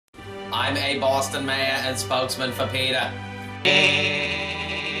I'm a Boston mayor and spokesman for P.E.T.R.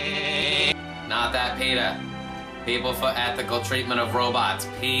 Not that P.E.T.R. People for Ethical Treatment of Robots.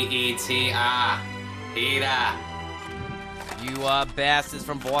 P.E.T.R. P.E.T.R. You bastards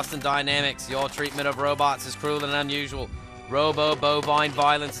from Boston Dynamics. Your treatment of robots is cruel and unusual. Robo-bovine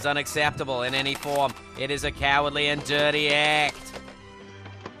violence is unacceptable in any form. It is a cowardly and dirty act.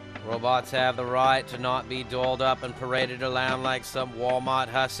 Robots have the right to not be dolled up and paraded around like some Walmart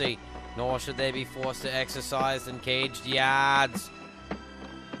hussy, nor should they be forced to exercise in caged yards.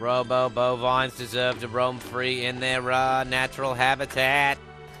 Robo-bovines deserve to roam free in their natural habitat.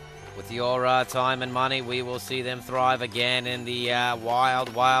 With your time and money, we will see them thrive again in the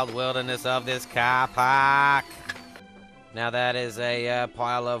wild, wild wilderness of this car park. Now that is a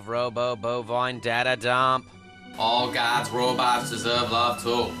pile of robo-bovine data dump. All God's robots deserve love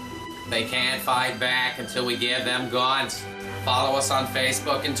too. They can't fight back until we give them guns. Follow us on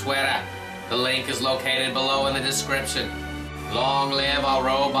Facebook and Twitter. The link is located below in the description. Long live our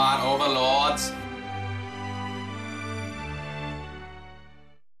robot overlords.